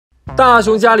大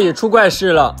雄家里出怪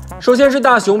事了。首先是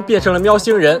大雄变成了喵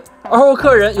星人，而后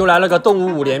客人又来了个动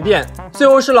物五连变，最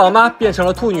后是老妈变成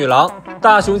了兔女郎。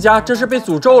大雄家这是被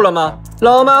诅咒了吗？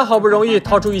老妈好不容易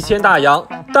掏出1000大洋，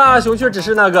大雄却只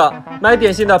是那个买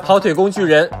点心的跑腿工具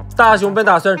人。大雄本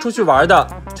打算出去玩的，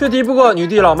却敌不过女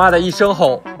帝老妈的一声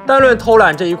吼。单论偷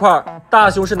懒这一块，大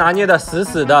雄是拿捏的死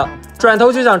死的，转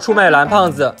头就想出卖蓝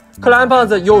胖子。可蓝胖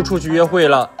子又出去约会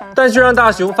了，但却让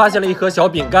大雄发现了一盒小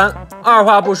饼干，二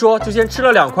话不说就先吃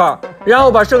了2块，然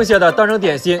后把剩下的当成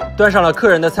点心端上了客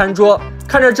人的餐桌。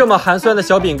看着这么寒酸的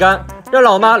小饼干，让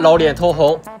老妈老脸通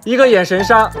红，一个眼神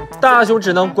杀，大雄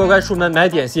只能乖乖出门买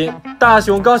点心。大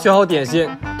雄刚选好点心，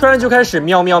突然就开始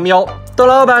喵喵喵。等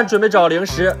老板准备找零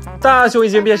食，大雄已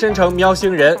经变身成喵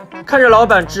星人，看着老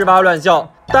板吱哇乱叫。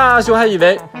大雄还以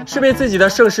为是被自己的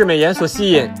盛世美颜所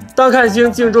吸引，当看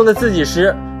清镜中的自己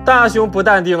时，大雄不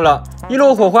淡定了，一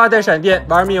路火花带闪电，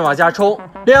玩命往家冲，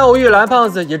连偶遇蓝胖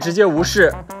子也直接无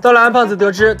视。当蓝胖子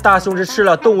得知大雄只吃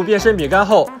了动物变身饼干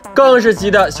后，更是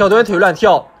急得小短腿乱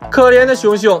跳。可怜的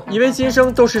熊熊以为今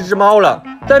生都是只猫了，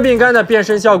但饼干的变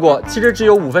身效果其实只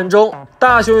有5分钟，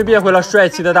大雄又变回了帅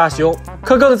气的大雄。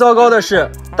可更糟糕的是，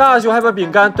大雄还把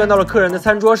饼干端到了客人的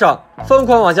餐桌上，疯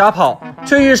狂往家跑，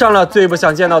却遇上了最不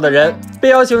想见到的人，被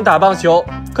邀请打棒球。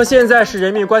可现在是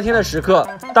人命关天的时刻，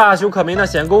大雄可没那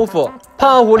闲工夫。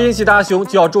胖虎拎起大雄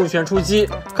就要重拳出击，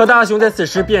可大雄在此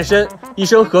时变身，一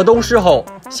声河东狮吼，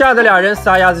吓得俩人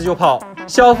撒丫子就跑。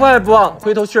小夫还不忘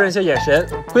回头确认下眼神，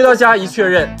回到家一确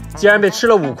认，竟然被吃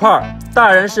了5块。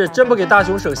大人是真不给大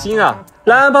雄省心啊！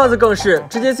蓝胖子更是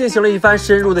直接进行了一番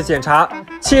深入的检查，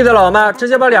气得老妈直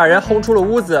接把俩人轰出了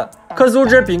屋子。可阻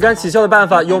止饼干起效的办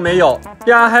法又没有，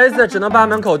俩孩子只能把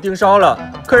门口盯梢了。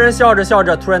客人笑着笑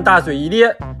着，突然大嘴一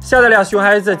咧，吓得俩熊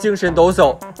孩子精神抖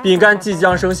擞。饼干即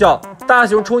将生效，大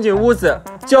雄冲进屋子，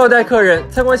就要带客人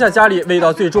参观下家里味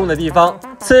道最重的地方。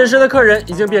此时的客人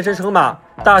已经变身成马，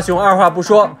大雄二话不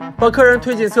说，把客人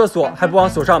推进厕所，还不忘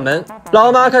锁上门。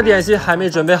老妈看点心还没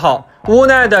准备好，无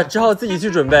奈的只好自己去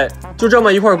准备。就这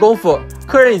么一会儿功夫，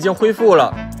客人已经恢复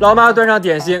了。老妈端上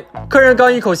点心，客人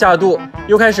刚一口下肚，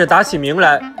又开始打起鸣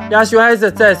来。俩熊孩子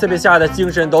再次被吓得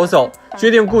精神抖擞，决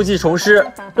定故技重施，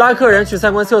拉客人去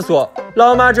参观厕所。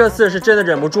老妈这次是真的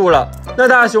忍不住了，那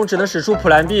大雄只能使出普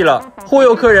兰 B 了，忽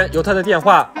悠客人有他的电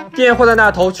话，电话的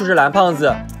那头就是蓝胖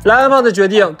子。蓝胖子决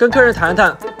定跟客人谈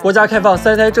谈国家开放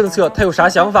3胎政策，他有啥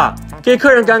想法？给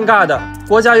客人尴尬的，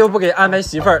国家又不给安排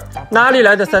媳妇儿，哪里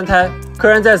来的3胎？客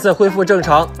人再次恢复正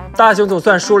常，大雄总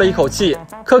算舒了一口气。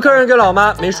可客人跟老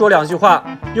妈没说2句话，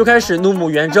又开始怒目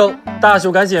圆睁。大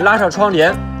雄赶紧拉上窗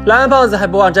帘，蓝胖子还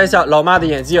不忘摘下老妈的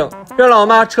眼镜，让老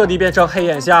妈彻底变成黑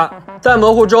眼瞎。在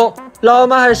模糊中，老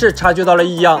妈还是察觉到了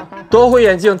异样，夺回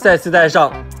眼镜再次戴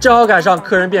上，正好赶上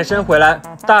客人变身回来，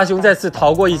大雄再次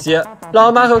逃过一劫。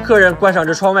老妈和客人观赏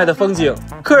着窗外的风景，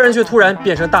客人却突然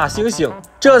变成大猩猩。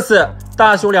这次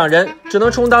大雄两人只能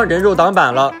充当人肉挡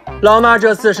板了。老妈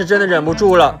这次是真的忍不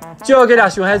住了，就要给俩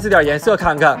熊孩子点颜色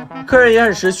看看。客人也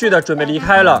很识趣的准备离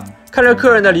开了。看着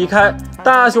客人的离开，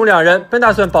大雄两人本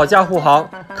打算保驾护航，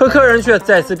可客人却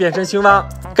再次变身青蛙，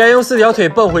改用4条腿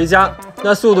蹦回家，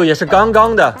那速度也是刚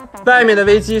刚的。外面的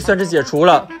危机算是解除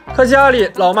了，可家里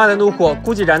老妈的怒火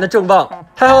估计燃得正旺。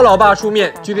还好老爸出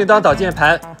面决定当挡箭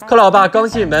牌，可老爸刚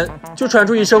进门就传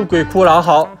出一声鬼哭狼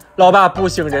嚎，老爸不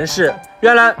省人事。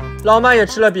原来老妈也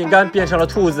吃了饼干变成了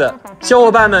兔子。小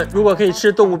伙伴们如果可以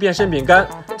吃动物变身饼干，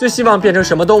最希望变成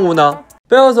什么动物呢？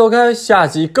不要走开，下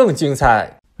集更精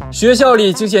彩。学校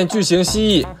里惊现巨型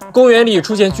蜥蜴，公园里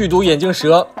出现剧毒眼镜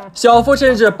蛇，小夫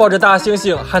甚至抱着大猩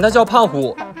猩喊他叫胖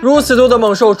虎。如此多的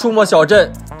猛兽出没小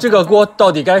镇，这个锅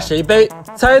到底该谁背？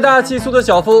财大气粗的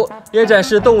小夫连展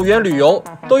示动物园旅游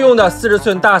都用的40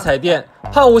寸大彩电，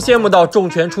胖虎羡慕到重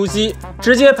拳出击，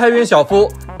直接拍晕小夫。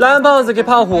蓝胖子给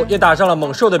胖虎也打上了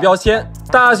猛兽的标签。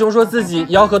大雄说自己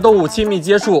要和动物亲密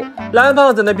接触，蓝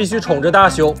胖子呢必须宠着大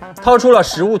雄，掏出了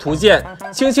食物图鉴，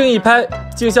轻轻一拍，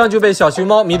静香就被小熊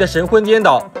猫迷得神魂颠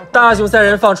倒。大雄3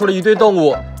人放出了一堆动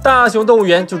物，大雄动物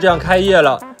园就这样开业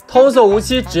了，童叟无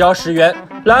欺，只要10元。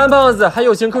蓝胖子还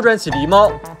友情客串起狸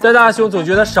猫，但大雄总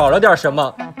觉得少了点什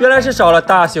么，原来是少了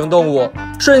大型动物。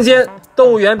瞬间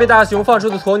动物园被大雄放出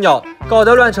的鸵鸟搞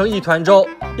得乱成一团糟。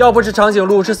要不是长颈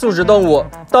鹿是素食动物，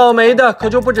倒霉的可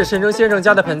就不止神城先生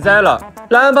家的盆栽了。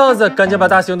蓝胖子赶紧把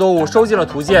大型动物收进了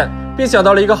图鉴，并想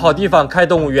到了一个好地方开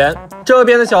动物园。这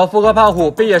边的小夫和胖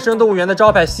虎被野生动物园的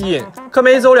招牌吸引，可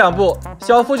没走2步，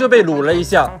小夫就被撸了一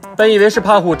下。本以为是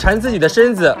胖虎缠自己的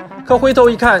身子，可回头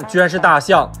一看，居然是大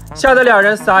象，吓得俩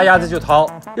人撒丫子就逃。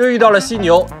又遇到了犀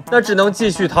牛，那只能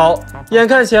继续逃。眼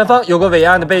看前方有个伟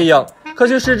岸的背影，可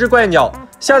却是只怪鸟。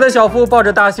吓得小夫抱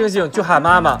着大猩猩就喊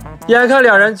妈妈，眼看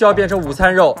两人就要变成午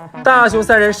餐肉，大熊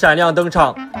三人闪亮登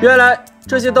场。原来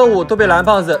这些动物都被蓝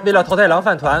胖子为了淘汰狼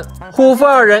饭团，虎父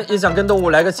二人也想跟动物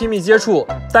来个亲密接触，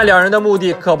但两人的目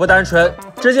的可不单纯，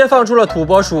直接放出了土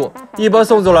拨鼠，一波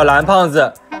送走了蓝胖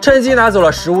子，趁机拿走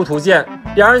了食物图鉴。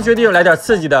两人决定来点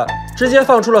刺激的，直接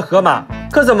放出了河马。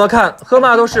可怎么看河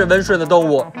马都是温顺的动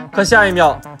物，可下一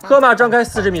秒河马张开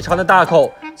40米长的大口，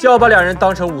就要把两人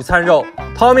当成午餐肉。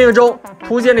逃命中，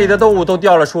图鉴里的动物都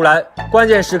掉了出来，关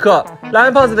键时刻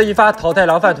蓝胖子的一发淘汰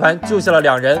狼饭团救下了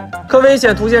两人，可危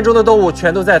险图鉴中的动物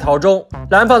全都在逃中。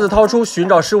蓝胖子掏出寻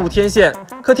找失物天线，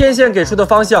可天线给出的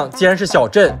方向竟然是小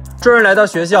镇。众人来到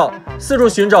学校，四处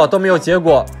寻找都没有结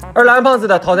果，而蓝胖子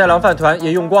的淘汰狼饭团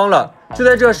也用光了。就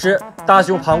在这时，大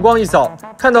熊膀胱一扫，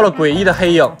看到了诡异的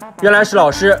黑影，原来是老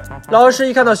师。老师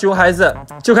一看到熊孩子，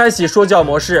就开启说教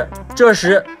模式。这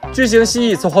时，巨型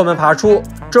蜥蜴从后门爬出，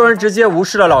众人直接无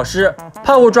视了老师。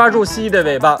胖虎抓住蜥蜴的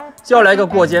尾巴，就要来个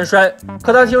过肩摔，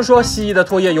可他听说蜥蜴的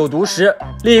唾液有毒时，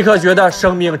立刻觉得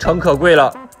生命诚可贵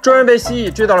了。众人被蜥蜴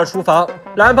追到了厨房，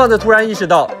蓝胖子突然意识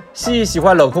到蜥蜴喜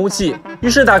欢冷空气，于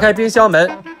是打开冰箱门，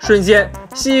瞬间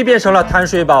蜥蜴变成了碳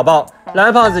水宝宝。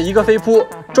蓝胖子一个飞扑，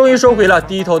终于收回了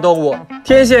第一头动物。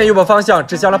天线又把方向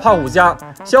指向了胖虎家，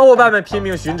小伙伴们拼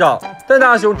命寻找，但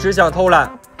大熊只想偷懒。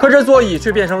可这座椅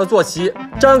却变成了坐骑，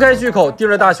张开巨口盯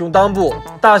着大熊裆部，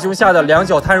大熊吓得两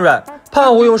脚瘫软。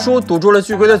胖虎用书堵住了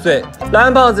巨龟的嘴，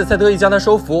蓝胖子才得以将它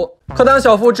收服。可当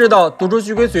小夫知道堵住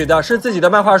巨龟嘴的是自己的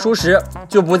漫画书时，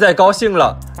就不再高兴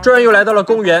了。众人又来到了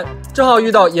公园，正好遇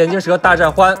到眼镜蛇大战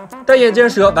獾，但眼镜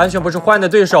蛇完全不是獾的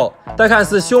对手，但看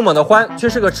似凶猛的獾却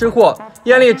是个吃货，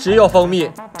眼里只有蜂蜜，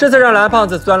这才让蓝胖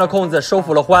子钻了空子收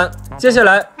服了獾。接下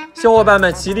来小伙伴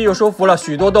们齐力又收服了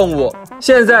许多动物，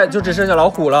现在就只剩下老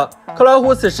虎了。可老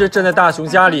虎此时正在大熊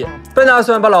家里，本打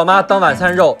算把老妈当晚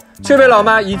餐肉，却被老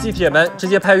妈一记铁门直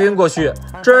接拍晕过去。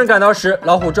众人赶到时，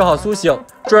老虎正好苏醒，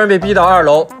众人被逼到2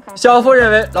楼。小夫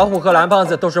认为老虎和蓝胖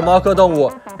子都是猫科动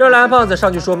物，让蓝胖子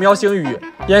上去说喵星语。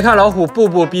眼看老虎步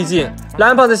步逼近，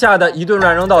蓝胖子吓得一顿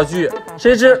乱扔道具，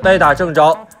谁知歪打正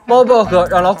着，猫薄荷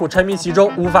让老虎沉迷其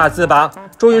中无法自拔，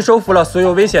终于收服了所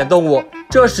有危险动物。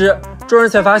这时众人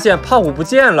才发现胖虎不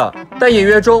见了，但隐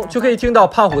约中却可以听到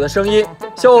胖虎的声音。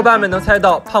小伙伴们能猜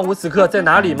到胖虎此刻在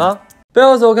哪里吗？不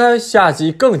要走开，下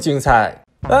集更精彩。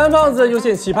蓝胖子又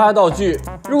现奇葩道具，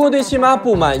如果对亲妈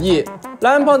不满意，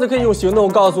蓝胖子可以用行动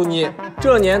告诉你，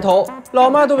这年头老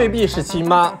妈都未必是亲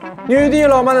妈。女帝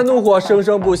老妈的怒火生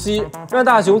生不息，让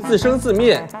大熊自生自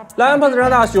灭。蓝胖子让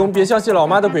大熊别相信老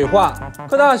妈的鬼话，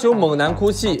可大熊猛然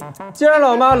哭泣。既然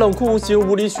老妈冷酷无情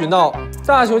无理取闹，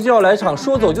大熊就要来场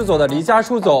说走就走的离家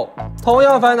出走。同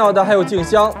样烦恼的还有静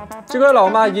香，这个老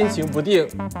妈阴晴不定，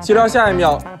岂料下一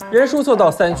秒人数凑到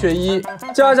3缺1，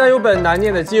家家有本难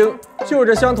念的经，却有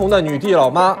着相同的女帝老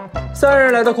妈。三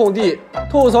人来到空地，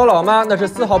吐槽老妈那是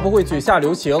丝毫不会嘴下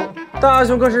留情。大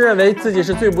熊更是认为自己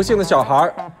是最不幸的小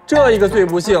孩，这一个最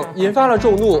不幸引发了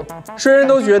众怒，谁人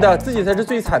都觉得自己才是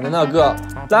最惨的那个。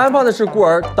蓝胖子是孤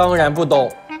儿，当然不懂，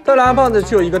但蓝胖子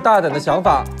却有一个大胆的想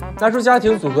法，拿出家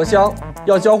庭组合箱，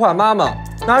要交换妈妈，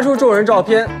拿出众人照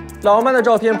片，老妈的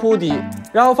照片铺底，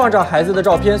然后放上孩子的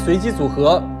照片随机组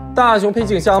合，大熊配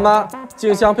静香妈，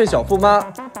静香配小夫妈，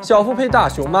小夫配大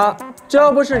熊妈，只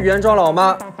要不是原装老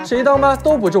妈，谁当妈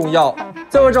都不重要。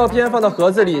再把照片放到盒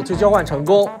子里就交换成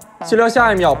功，岂料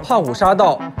下一秒胖虎杀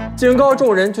到，警告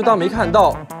众人就当没看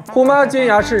到。虎妈尖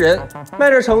牙吃人，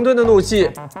迈着成吨的怒气，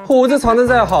虎子藏得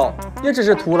再好也只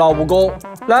是徒劳无功。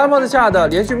蓝胖子吓得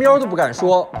连句喵都不敢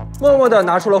说，默默地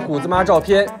拿出了虎子妈照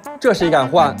片，这谁敢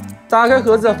换？打开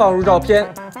盒子放入照片，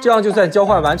这样就算交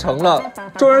换完成了。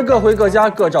众人各回各家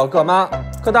各找各妈，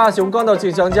可大熊刚到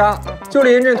静香家就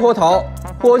临阵脱逃，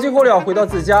火急火燎回到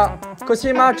自家，可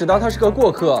亲妈只当他是个过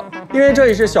客，因为这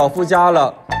里是小夫家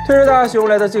了。推着大熊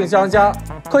来到静香家，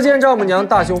可见丈母娘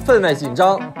大熊分外紧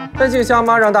张，但静香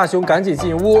妈让大熊赶紧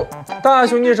进屋。大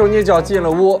熊蹑手蹑脚进了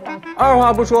屋，二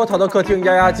话不说逃到客厅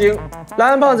压压惊。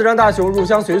蓝胖子让大熊入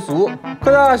乡随俗，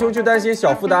可大熊却担心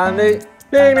小夫的安危。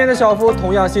另一面的小夫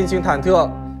同样心情忐忑，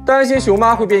担心熊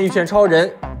妈会变一拳超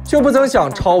人，却不曾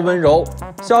想超温柔。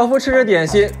小夫吃着点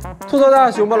心，吐槽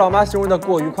大熊把老妈形容的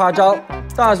过于夸张，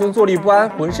大熊坐立不安，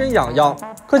浑身痒痒。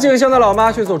可静香的老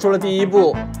妈却走出了第一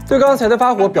步，对刚才的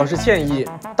发火表示歉意。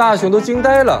大熊都惊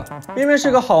呆了，明明是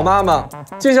个好妈妈，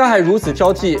静香还如此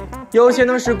挑剔，有钱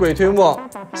能使鬼推磨。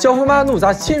小夫妈怒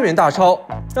砸1000元大钞，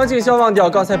让静香忘掉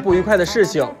刚才不愉快的事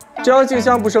情，只要静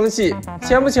香不生气，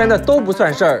钱不钱的都不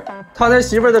算事儿。躺在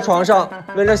媳妇儿的床上，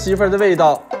闻着媳妇儿的味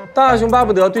道，大熊巴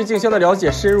不得对静香的了解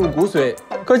深入骨髓。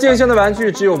可静香的玩具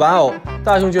只有玩偶，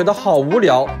大熊觉得好无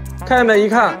聊。开门一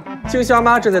看，静香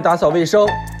妈正在打扫卫生。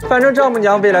反正丈母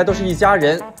娘未来都是一家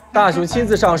人，大雄亲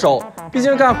自上手，毕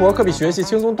竟干活可比学习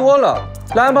轻松多了。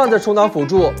蓝胖子充当辅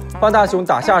助，帮大雄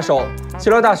打下手，岂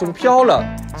料大雄飘了，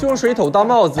就用水桶当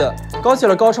帽子，搞起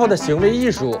了高超的行为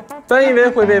艺术。本以为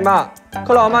会被骂，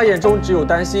可老妈眼中只有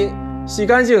担心。洗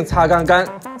干净，擦干干，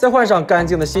再换上干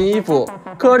净的新衣服。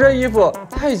可这衣服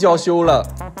太娇羞了，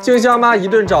静香妈一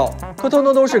顿找，可通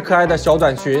通都是可爱的小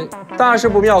短裙。大事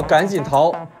不妙，赶紧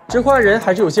逃。只换人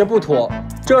还是有些不妥。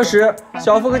这时，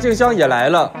小夫和静香也来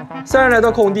了，三人来到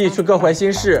空地，却各怀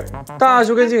心事。大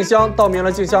雄跟静香道明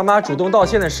了静香妈主动道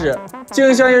歉的事，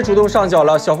静香也主动上缴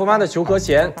了小夫妈的求和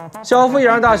钱。小夫也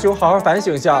让大雄好好反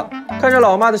省下。看着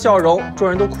老妈的笑容，众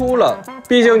人都哭了。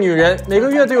毕竟女人每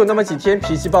个月都有那么几天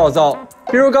脾气暴躁，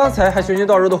比如刚才还拳拳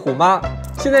到肉的虎妈，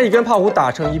现在已跟胖虎打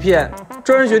成一片。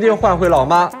众人决定换回老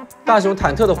妈。大雄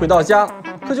忐忑地回到家，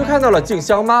可就看到了静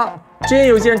香妈。只因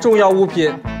有件重要物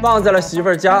品忘在了媳妇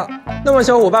儿家。那么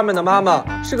小伙伴们的妈妈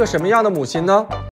是个什么样的母亲呢？